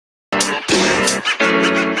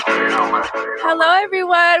Hello,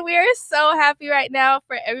 everyone. We are so happy right now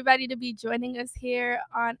for everybody to be joining us here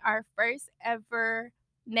on our first ever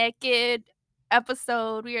Naked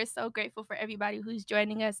episode. We are so grateful for everybody who's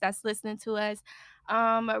joining us, that's listening to us.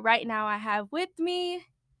 Right now, I have with me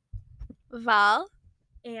Val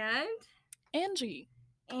and Angie.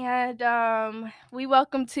 And we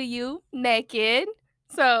welcome to you Naked.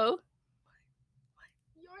 So,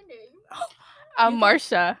 your name? I'm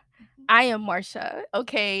Marsha. I am Marsha.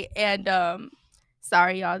 Okay, and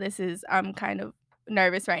sorry y'all, I'm kind of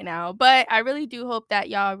nervous right now, but I really do hope that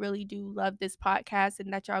y'all really do love this podcast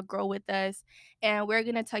and that y'all grow with us. And we're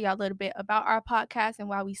going to tell y'all a little bit about our podcast and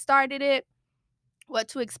why we started it, what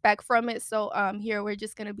to expect from it. So here we're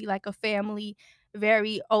just going to be like a family,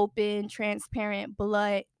 very open, transparent,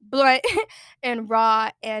 blunt and raw.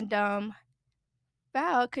 And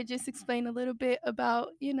Val could just explain a little bit about,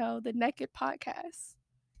 the Naked podcast.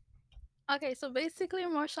 Okay, so basically,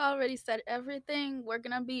 Marsha already said everything. We're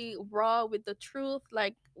gonna be raw with the truth.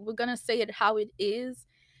 Like, we're gonna say it how it is,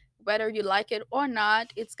 whether you like it or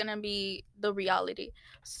not. It's gonna be the reality.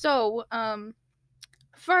 So,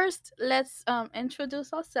 first, let's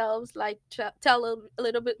introduce ourselves. Like, tell a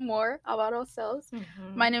little bit more about ourselves.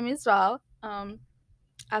 My name is Val.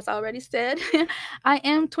 As I already said, I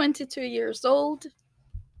am 22 years old.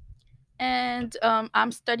 And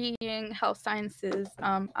I'm studying health sciences.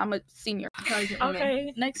 I'm a senior.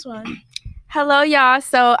 Okay, next one. Hello, y'all.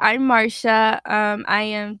 So I'm Marsha. I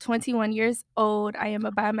am 21 years old. I am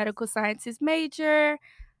a biomedical sciences major.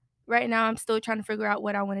 Right now, I'm still trying to figure out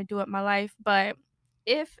what I want to do with my life. But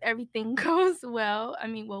if everything goes well,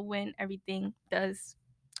 when everything does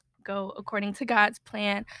go according to God's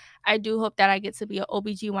plan, I do hope that I get to be an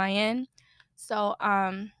OBGYN. So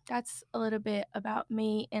that's a little bit about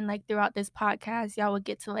me, and like throughout this podcast y'all will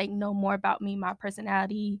get to like know more about me, my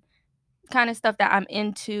personality, kind of stuff that I'm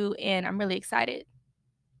into, and I'm really excited.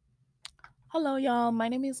 Hello, y'all. My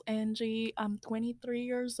name is Angie. I'm 23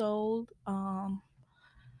 years old.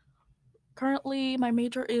 Currently, my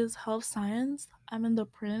major is health science. I'm in the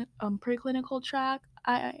preclinical track.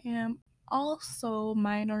 I am also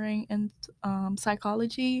minoring in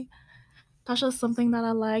psychology. That's just something that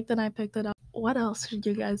I liked, and I picked it up. What else should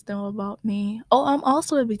you guys know about me? Oh, I'm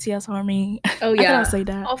also a BTS army. Oh, I yeah. cannot say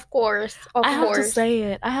that. Of course. I have to say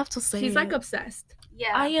it. She's like obsessed.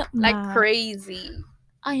 Yeah. I am like not. Crazy.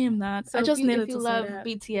 I am not. So I just needed if you to love say that.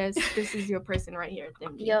 BTS, this is your person right here.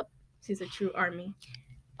 Yep. She's a true army.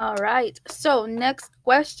 All right. So next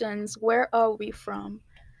questions. Where are we from?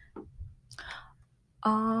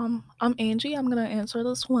 I'm Angie. I'm gonna answer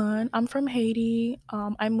this one. I'm from Haiti.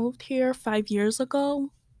 I moved here 5 years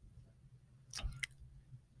ago.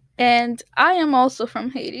 And I am also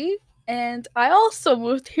from Haiti. And I also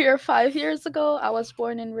moved here 5 years ago. I was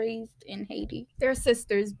born and raised in Haiti. They're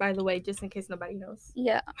sisters, by the way, just in case nobody knows.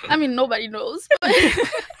 Yeah. I mean, nobody knows, but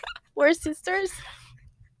we're sisters.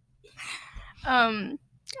 I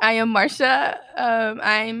am Marsha.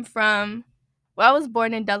 I was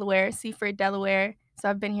born in Delaware, Seaford, Delaware. So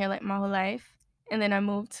I've been here like my whole life. And then I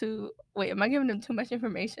moved to, wait, am I giving them too much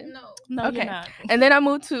information? No, Okay. you're not. And then I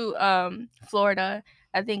moved to Florida,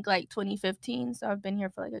 I think like 2015. So I've been here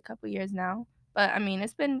for like a couple years now. But I mean,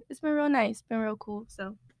 it's been real nice. It's been real cool.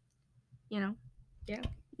 So, yeah.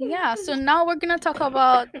 Yeah, so now we're gonna talk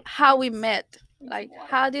about how we met. Like,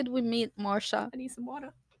 how did we meet, Marsha? I need some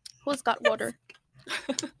water. Who's got water?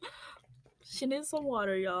 She needs some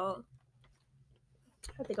water, y'all.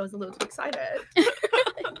 I think I was a little too excited.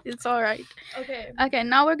 It's all right. Okay. Okay,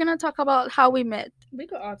 now we're gonna talk about how we met. We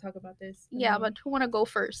could all talk about this. Yeah, but who wanna go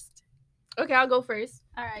first? Okay, I'll go first.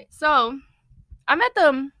 All right. So I met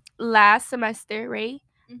them last semester, right?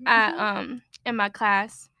 At in my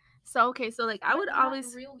class. So okay, so like I would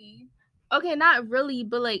always really. Okay, not really,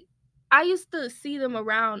 but like I used to see them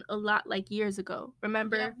around a lot like years ago.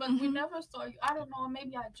 Remember? Yeah, but we never saw you. I don't know.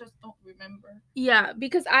 Maybe I just don't remember. Yeah,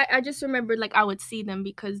 because I just remembered like I would see them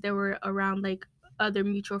because they were around like other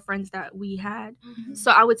mutual friends that we had.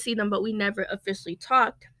 So I would see them, but we never officially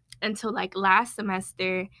talked until like last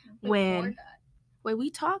semester when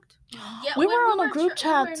we talked. Yeah, we were on a group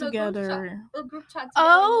chat together. A group chat together.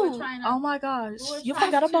 Oh. We were trying to, Oh my gosh, we were you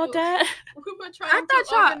trying forgot about to- that? we were trying I thought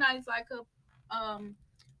to y'all- organize like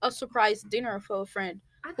a surprise dinner for a friend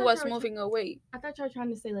who was moving away. I thought y'all were trying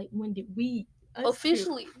to say like when did we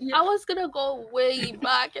Officially. Yeah. I was gonna go way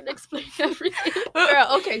back and explain everything. Girl,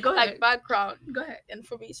 okay, go ahead. Like background Go ahead.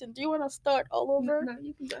 information. Do you wanna start all over? No,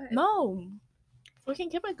 you can go ahead. No, we can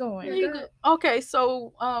keep it going. Yeah, You go go- Okay,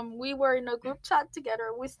 so we were in a group chat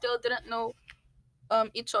together. We still didn't know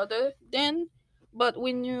each other then, but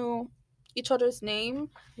we knew each other's name.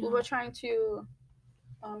 We were trying to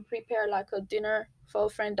prepare like a dinner for a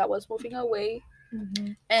friend that was moving away.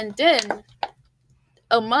 And then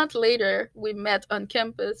a month later, we met on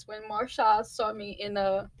campus when Marsha saw me in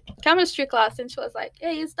a chemistry class, and she was like,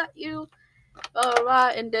 "Hey, is that you?"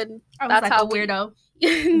 And then I was that's like how a weirdo. no,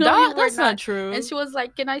 you were That's not. not true. And she was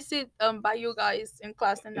like, "Can I sit by you guys in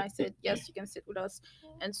class?" And I said, "Yes, you can sit with us."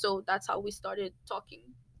 And so that's how we started talking.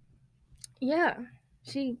 Yeah.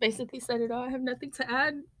 She basically said it all. I have nothing to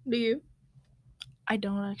add. Do you? I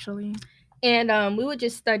don't actually. And we would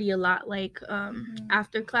just study a lot like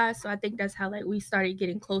after class. So I think that's how like we started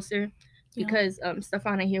getting closer. Because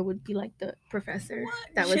Stefana here would be like the professor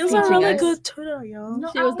that was She was teaching a really us. good tutor, y'all. No,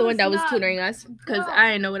 She was the one that was not. tutoring us because Girl.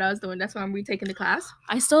 I didn't know what I was doing. That's why I'm retaking the class.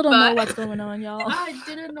 I still don't know But- what's going on, y'all. I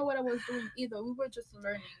didn't know what I was doing either. We were just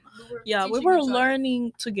learning. We We teaching were each other.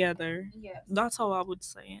 learning together. Yes. That's how I would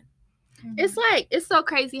say it. It's like it's so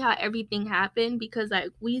crazy how everything happened because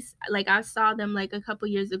like I saw them like a couple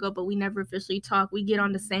years ago, but we never officially talked. We get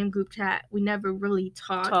on the same group chat. We never really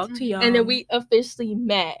talked. Talk to y'all. And then we officially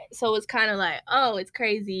met. So it's kind of like, oh, it's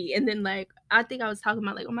crazy. And then like I think I was talking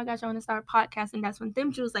about like, oh my gosh, I want to start a podcast. And that's when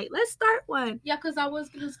Thimchi was like, let's start one. Yeah, because I was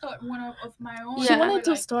gonna start one of my own. She We wanted were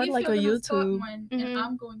to start, if like, you're a gonna start YouTube. one, Mhm. and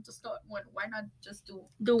I'm going to start one. Why not just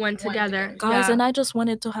Do one together. Guys, Yeah. and I just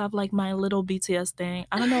wanted to have like my little BTS thing.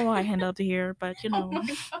 I don't know why I end up here, but you Oh know, my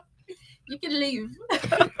God. You can leave.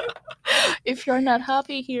 if you're not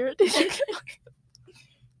happy here, then you can-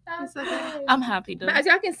 That's okay. I'm happy though. But as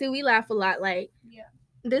y'all can see, we laugh a lot. Like Yeah.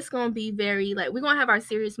 this gonna be very like we're gonna have our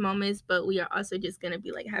serious moments, but we are also just gonna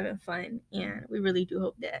be like having fun, and we really do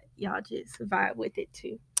hope that y'all just vibe with it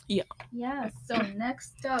too. Yeah. So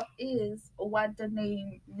next up is what the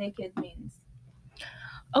name Naked means.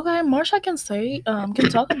 Okay, Marsha can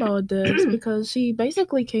talk about this because she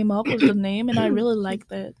basically came up with the name, and I really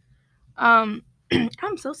liked it. I'm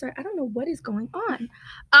so sorry. I don't know what is going on.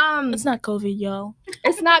 It's not COVID, y'all.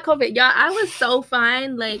 It's not COVID, y'all. I was so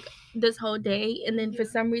fine like this whole day, and then for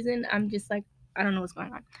some reason I'm just like I don't know what's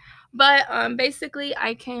going on. But basically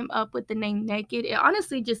I came up with the name Naked. It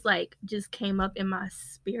honestly just came up in my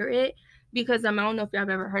spirit because I don't know if y'all have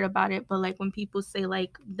ever heard about it, but like when people say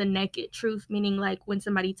like the naked truth, meaning like when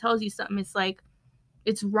somebody tells you something, it's like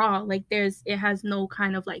it's raw, like it has no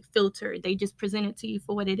kind of like filter. They just present it to you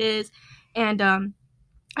for what it is. And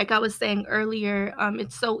like I was saying earlier,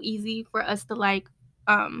 it's so easy for us to like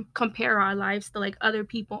compare our lives to like other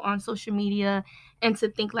people on social media and to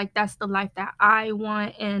think like that's the life that I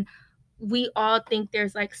want. And we all think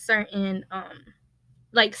there's like certain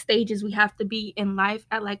like stages we have to be in life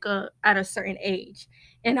at a certain age.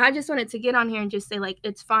 And I just wanted to get on here and just say like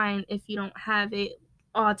it's fine if you don't have it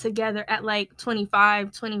all together at like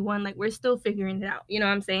 25, 21. Like we're still figuring it out, you know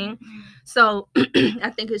what I'm saying? So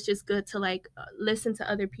I think it's just good to like listen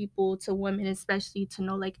to other people, to women especially, to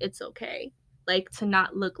know like it's okay, like to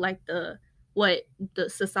not look like what the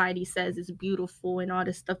society says is beautiful and all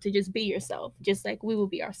this stuff, to just be yourself, just like we will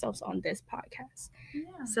be ourselves on this podcast.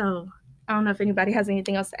 Yeah. So I don't know if anybody has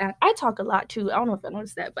anything else to add. I talk a lot too. I don't know if I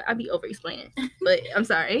noticed that, but I be over explaining. But I'm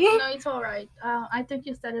sorry. No, it's all right. I think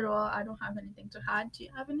you said it all. I don't have anything to add. Do you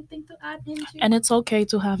have anything to add into? And it's okay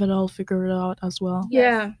to have it all figured out as well.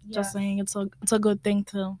 Yeah. Just saying, it's a good thing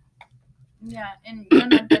to. Yeah, and you're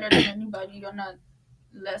not better than anybody. You're not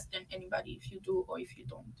less than anybody if you do or if you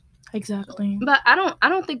don't. Exactly. But I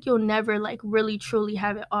don't think you'll never like really truly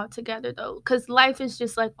have it all together though, because life is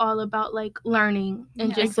just like all about like learning and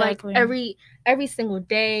Yeah, just exactly. like every single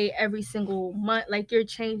day, every single month, like you're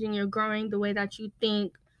changing, you're growing. The way that you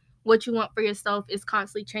think, what you want for yourself is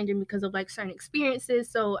constantly changing because of like certain experiences.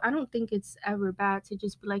 So I don't think it's ever bad to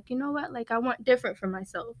just be like, you know what, like I want different for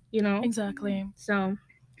myself, you know? Exactly. So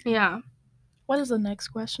yeah. What is the next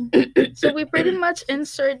question? So we pretty much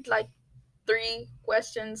insert like 3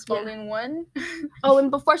 questions all Yeah. in one. Oh, and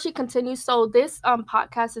before she continues, so this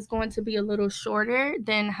podcast is going to be a little shorter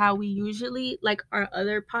than how we usually like our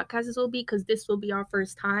other podcasts will be, because this will be our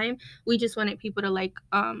first time. We just wanted people to like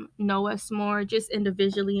know us more just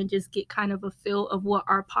individually and just get kind of a feel of what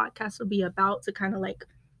our podcast will be about, to kind of like,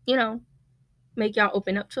 you know, make y'all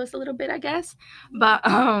open up to us a little bit, I guess. But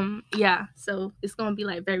yeah, so it's gonna be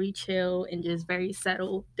like very chill and just very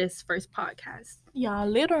settled, this first podcast. Yeah,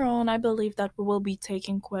 later on, I believe that we will be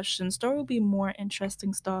taking questions. There will be more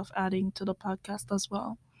interesting stuff adding to the podcast as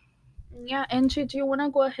well. Yeah, Angie, do you want to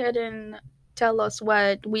go ahead and tell us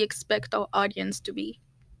what we expect our audience to be?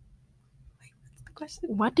 What's the question?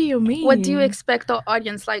 What do you mean? What do you expect our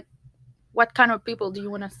audience like? what kind of people do you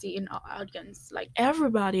want to see in our audience? Like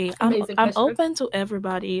Everybody. I'm Amazing I'm question. open to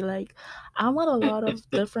everybody. Like I want a lot of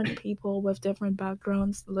different people with different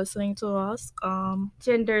backgrounds listening to us.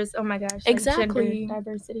 Genders. Oh my gosh. Exactly. Gender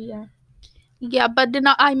diversity. Yeah. yeah, but then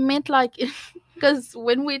I meant like because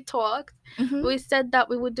when we talked, Mhm. we said that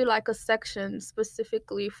we would do like a section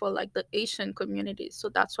specifically for like the Asian community. So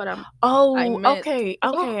that's what I Oh, meant. okay.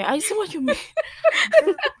 I see what you mean.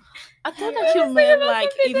 I thought I that you was meant thinking about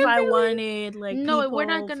like something if I differently. wanted like No, people we're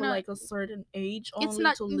not for gonna. like a certain age It's only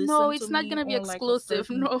not. to No, listen it's to not me gonna be or like a exclusive.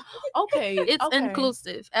 certain. No, Okay. it's Okay.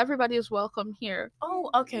 inclusive. Everybody is welcome here. Oh,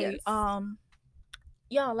 okay. Yes.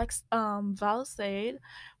 Yeah, like Val said,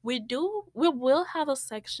 we will have a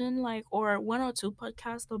section like or one or two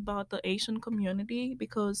podcasts about the Asian community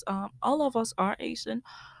because all of us are Asian.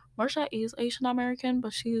 Marsha is Asian American,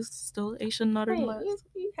 but she is still Asian Hey, nonetheless.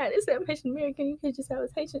 you had it said I'm Haitian American. You could just say I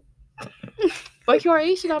was Haitian. But you're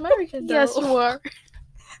Asian American though. Yes, you are.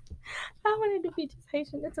 I wanted to be just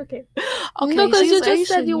Haitian. It's okay. Okay, No, because she's you just Asian,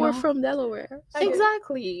 said you were y'all. from Delaware. I did.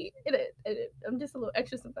 Exactly. I'm just a little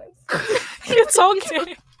extra sometimes. It's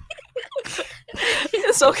okay.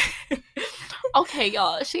 It's okay. Okay,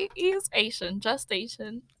 y'all. She is Asian, just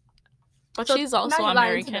Asian. But So she's now also you're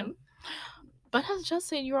lying to American. them. But I just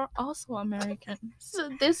said you're also American. So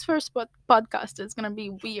this first podcast is gonna be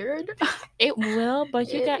weird. It will,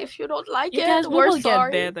 but you guys, if you don't like you it, guys, we we're will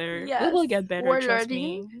sorry. get better. Yes, We will get better. we're Trust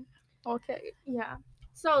learning. me. Okay. Yeah.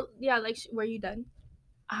 So yeah, like were you done?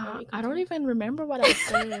 I don't even remember what I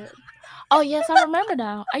said. Oh yes, I remember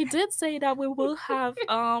now. I did say that we will have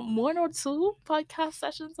one or two podcast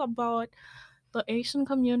sessions about the Asian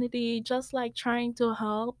community, just like trying to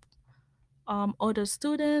help other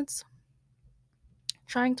students,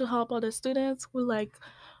 who like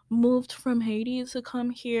moved from Haiti to come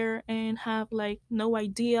here and have like no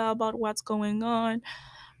idea about what's going on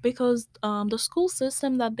because the school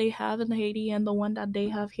system that they have in Haiti and the one that they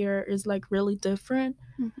have here is like really different,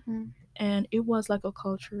 and it was like a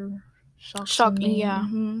culture shock to me. Yeah.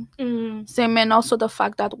 Mhm. Same, and also the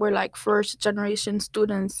fact that we're like first generation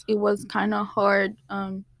students, it was kind of hard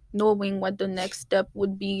knowing what the next step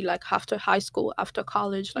would be like after high school, after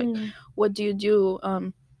college, like what do you do,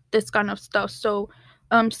 this kind of stuff. So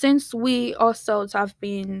since we ourselves have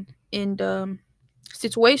been in the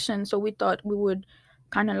situation, so we thought we would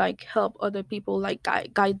kind of like help other people, like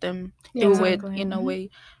guide them through Exactly. it in a way.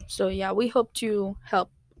 So yeah, we hope to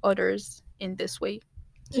help others in this way.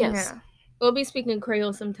 Yes. Yeah. We'll be speaking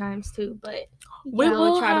Creole sometimes too, but We I'll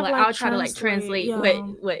will try have, to like, I'll try to like translate yeah.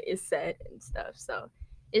 what is said and stuff. So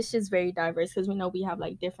it's just very diverse because we know we have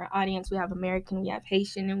like different audience. We have American, we have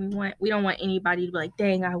Haitian, and we don't want anybody to be like,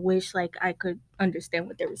 dang, I wish like I could understand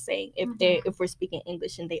what they were saying if we're speaking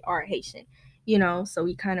English and they are Haitian, you know. So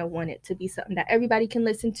we kind of want it to be something that everybody can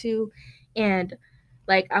listen to, and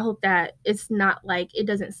like I hope that it's not like it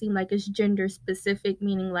doesn't seem like it's gender specific,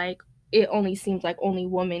 meaning like it only seems like only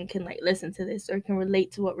women can like listen to this or can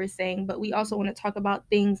relate to what we're saying, but we also want to talk about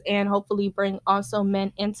things and hopefully bring also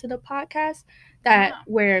men into the podcast that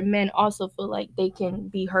where men also feel like they can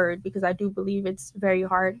be heard, because I do believe it's very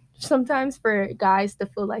hard sometimes for guys to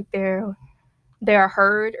feel like they're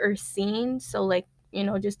heard or seen. So like, you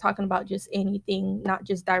know, just talking about just anything, not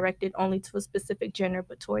just directed only to a specific gender,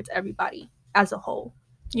 but towards everybody as a whole.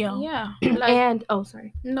 Yeah. And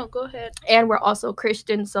sorry. No, go ahead. And we're also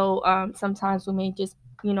Christian, so sometimes we may just,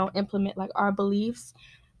 you know, implement like our beliefs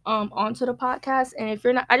onto the podcast. And if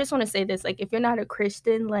you're not, I just want to say this, like if you're not a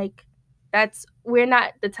Christian, like we're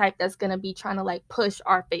not the type that's gonna be trying to like push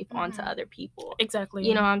our faith onto other people. Exactly.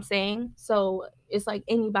 You know what I'm saying? So it's like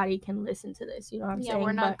anybody can listen to this, you know what I'm saying?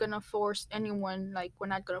 We're not gonna force anyone, like we're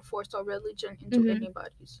not gonna force our religion into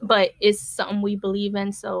anybody. So. But it's something we believe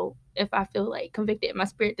in, so if I feel like convicted in my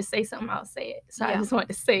spirit to say something, I'll say it. So I just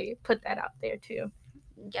wanted to put that out there too.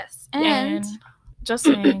 Yes. And just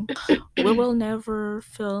saying, we will never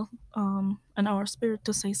feel in our spirit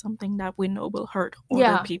to say something that we know will hurt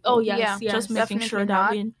other people. Oh yes. Just making definitely sure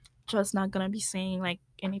not. that we're just not gonna be saying like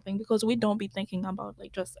anything, because we don't be thinking about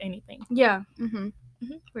like just anything. Yeah.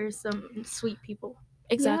 We're some sweet people.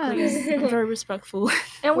 Exactly. Yes. Very respectful.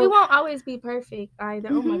 And we won't always be perfect either.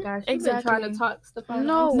 Oh my gosh. Exactly. Trying to talk stuff.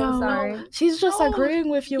 No, I'm so sorry. She's just agreeing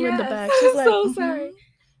with you in the back. She's like, so sorry.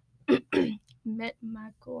 Met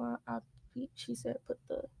Michael. She said put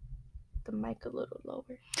the mic a little lower.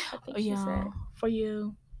 I think she said for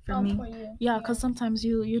you. For me. For you. Yeah, because sometimes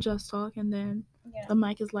you just talk and then the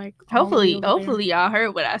mic is like. Hopefully y'all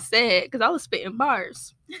heard what I said, because I was spitting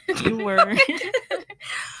bars. You were.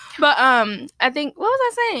 But I think what was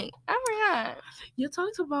I saying? I forgot. You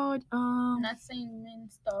talked about Not saying mean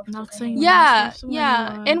stuff. Not to saying anyone. Yeah, stuff to yeah.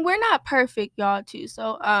 anyone. And we're not perfect, y'all, too.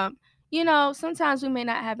 So you know, sometimes we may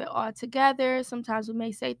not have it all together. Sometimes we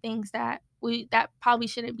may say things that probably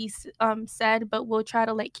shouldn't be said, but we'll try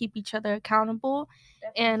to like keep each other accountable.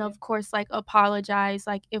 And Definitely. of course, like apologize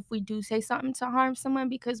like if we do say something to harm someone,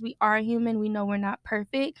 because we are human. We know we're not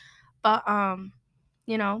perfect. But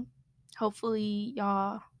you know, hopefully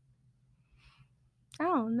y'all, I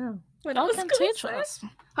don't know. What Y'all else can could I teach say? us.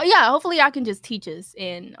 Oh yeah, hopefully y'all can just teach us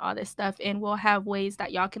and all this stuff, and we'll have ways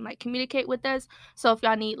that y'all can like communicate with us. So if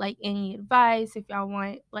y'all need like any advice, if y'all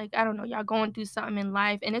want like, I don't know, y'all going through something in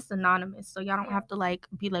life, and it's anonymous, so y'all don't have to like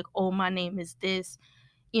be like, oh, my name is this.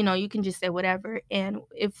 You know, you can just say whatever, and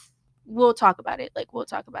if we'll talk about it, like we'll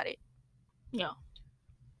talk about it. Yeah.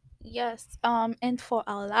 Yes. And for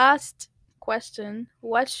our last question,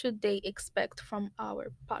 what should they expect from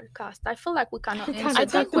our podcast? I feel like we kind of We kinda answered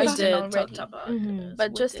that talked about question did already. talk about Mhm. this. But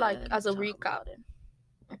We just like did as a talk recap. about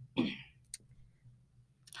it.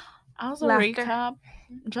 As a Laughter. recap,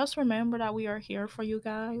 just remember that we are here for you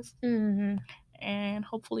guys, Mm-hmm. and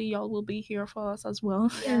hopefully y'all will be here for us as well.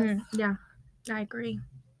 Yes. Yeah, I agree.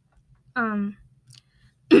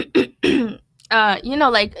 You know,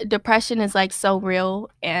 like depression is like so real,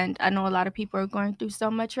 and I know a lot of people are going through so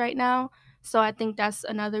much right now. So I think that's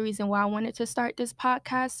another reason why I wanted to start this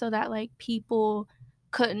podcast, so that like people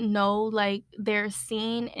couldn't know like they're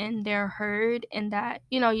seen and they're heard, and that,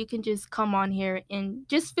 you know, you can just come on here and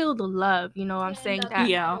just feel the love, you know what I'm saying, that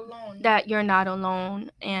Yeah. that you're not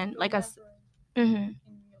alone, and like I said,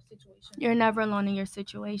 you're never alone in your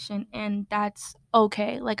situation, and that's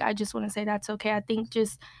okay. Like I just want to say that's okay. I think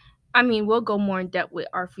just, I mean, we'll go more in depth with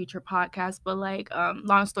our future podcast, but like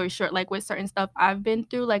long story short, like with certain stuff I've been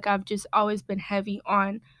through, like I've just always been heavy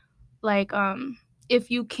on like if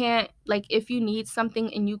you can't, like if you need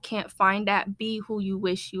something and you can't find that, be who you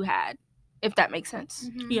wish you had, if that makes sense.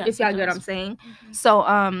 Yes, If y'all it get what does. I'm saying. So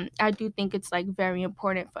I do think it's like very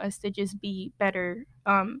important for us to just be better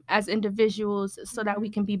as individuals, so that we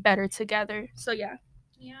can be better together. So yeah.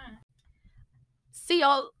 See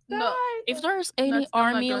y'all. No. If there's any I'm not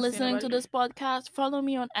army gonna say listening to nobody. this podcast, follow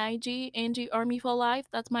me on IG, Angie Army for Life.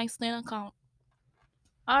 That's my Stan account.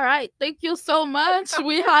 All right. Thank you so much.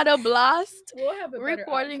 We had a blast We'll have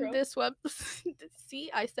recording this web.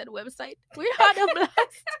 See, I said website. We had a blast.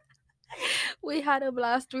 We had a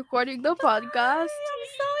blast recording the podcast. I'm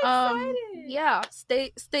so excited. Yeah.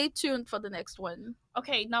 Stay tuned for the next one.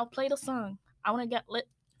 Okay, now play the song. I want to get lit.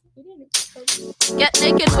 Get naked with it. Get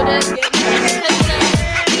naked with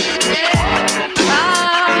it.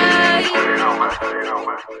 Bye.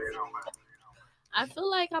 I feel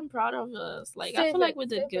like I'm proud of us. Like I feel like we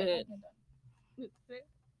did good.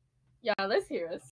 Yeah, let's hear us.